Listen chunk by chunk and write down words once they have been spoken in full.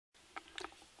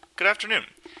Good afternoon.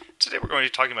 Today we're going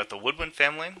to be talking about the woodwind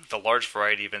family, the large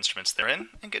variety of instruments therein,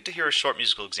 and get to hear a short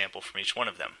musical example from each one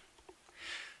of them.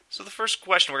 So the first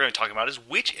question we're going to talk about is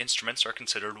which instruments are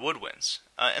considered woodwinds?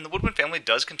 And the woodwind family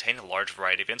does contain a large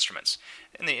variety of instruments.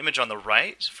 In the image on the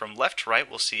right, from left to right,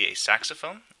 we'll see a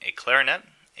saxophone, a clarinet,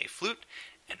 a flute,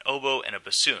 an oboe, and a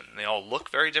bassoon. They all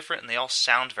look very different and they all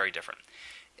sound very different.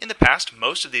 In the past,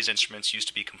 most of these instruments used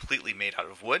to be completely made out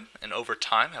of wood, and over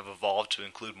time have evolved to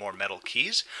include more metal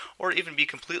keys, or even be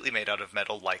completely made out of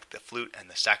metal like the flute and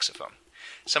the saxophone.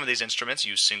 Some of these instruments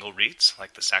use single reeds,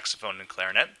 like the saxophone and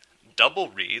clarinet, double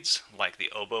reeds, like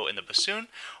the oboe and the bassoon,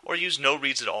 or use no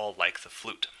reeds at all, like the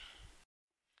flute.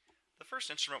 The first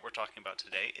instrument we're talking about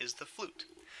today is the flute.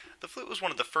 The flute was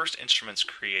one of the first instruments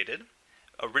created,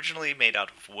 originally made out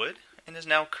of wood, and is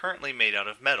now currently made out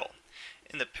of metal.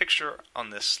 In the picture on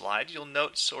this slide, you'll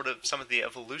note sort of some of the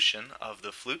evolution of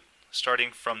the flute,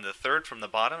 starting from the third from the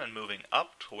bottom and moving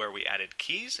up to where we added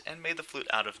keys and made the flute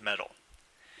out of metal.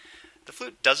 The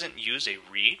flute doesn't use a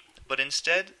reed, but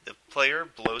instead the player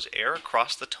blows air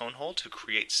across the tone hole to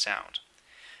create sound.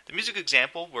 The music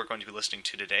example we're going to be listening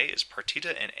to today is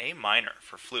Partita in A minor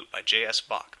for flute by J.S.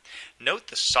 Bach. Note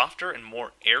the softer and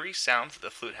more airy sound that the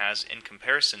flute has in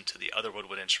comparison to the other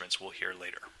woodwind instruments we'll hear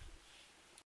later.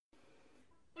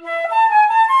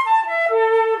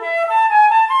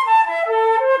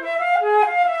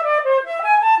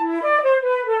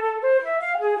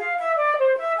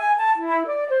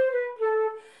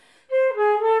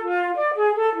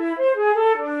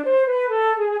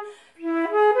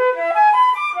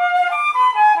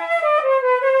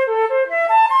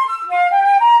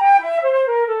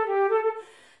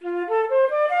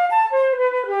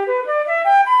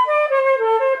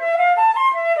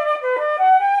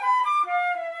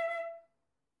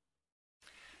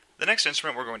 The next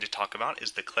instrument we're going to talk about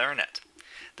is the clarinet.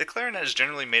 The clarinet is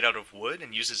generally made out of wood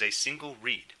and uses a single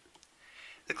reed.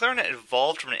 The clarinet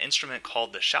evolved from an instrument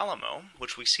called the chalumeau,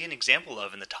 which we see an example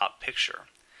of in the top picture.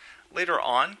 Later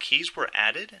on, keys were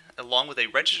added, along with a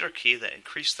register key that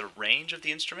increased the range of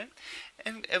the instrument,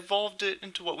 and evolved it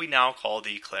into what we now call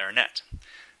the clarinet.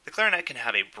 The clarinet can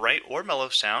have a bright or mellow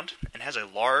sound, and has a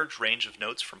large range of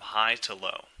notes from high to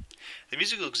low. The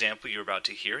musical example you're about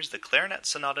to hear is the Clarinet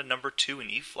Sonata No. 2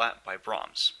 in E-flat by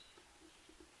Brahms.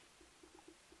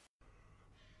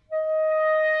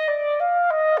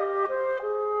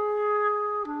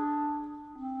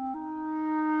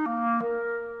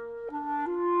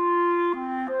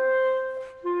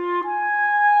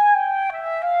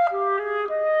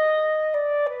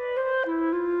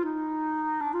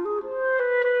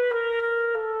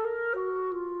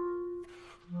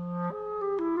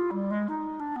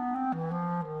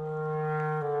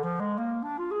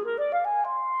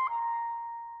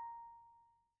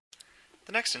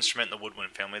 The next instrument in the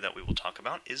woodwind family that we will talk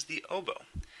about is the oboe.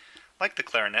 Like the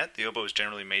clarinet, the oboe is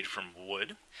generally made from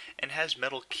wood and has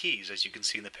metal keys, as you can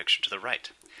see in the picture to the right.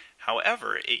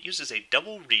 However, it uses a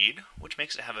double reed, which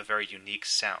makes it have a very unique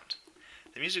sound.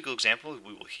 The musical example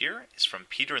we will hear is from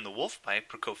Peter and the Wolf by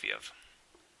Prokofiev.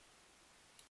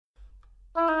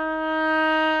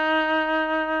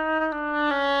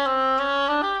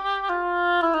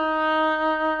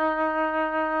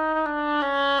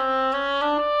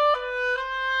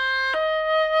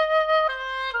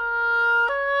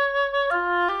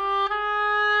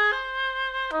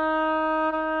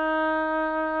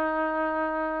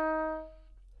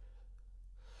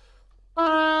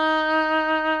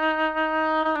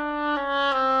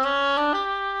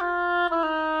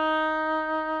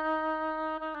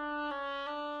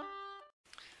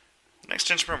 The next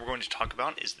instrument we're going to talk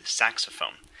about is the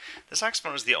saxophone. The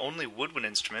saxophone is the only woodwind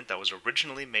instrument that was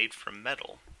originally made from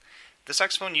metal. The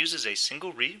saxophone uses a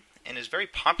single reed and is very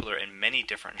popular in many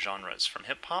different genres, from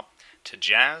hip-hop to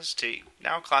jazz to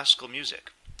now classical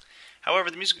music.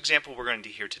 However, the music example we're going to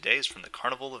hear today is from the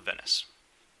Carnival of Venice.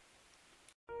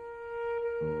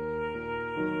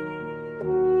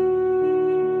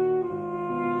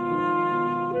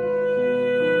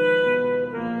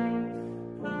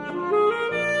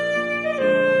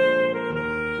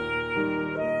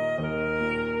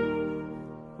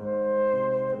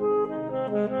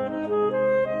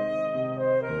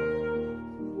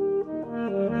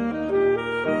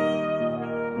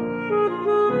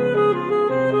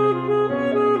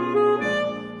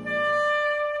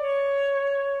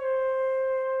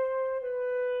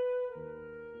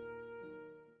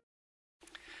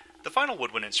 The final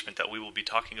woodwind instrument that we will be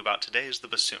talking about today is the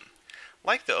bassoon.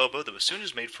 Like the oboe, the bassoon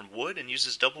is made from wood and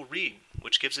uses double reed,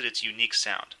 which gives it its unique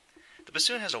sound. The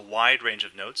bassoon has a wide range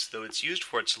of notes, though it's used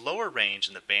for its lower range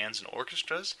in the bands and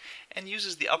orchestras, and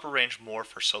uses the upper range more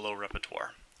for solo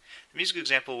repertoire. The music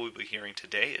example we'll be hearing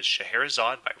today is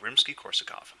Scheherazade by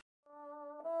Rimsky-Korsakov.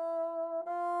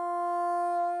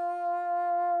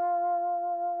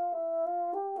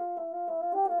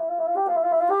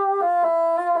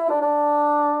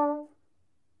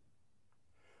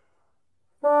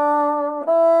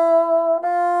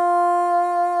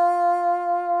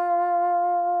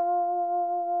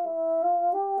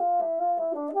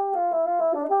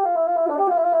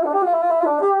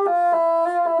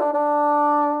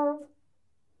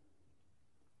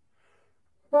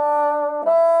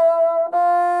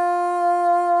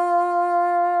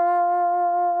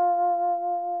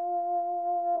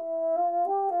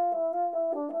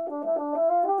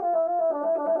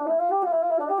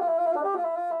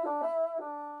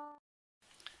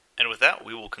 And with that,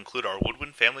 we will conclude our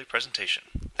Woodwind family presentation.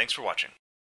 Thanks for watching.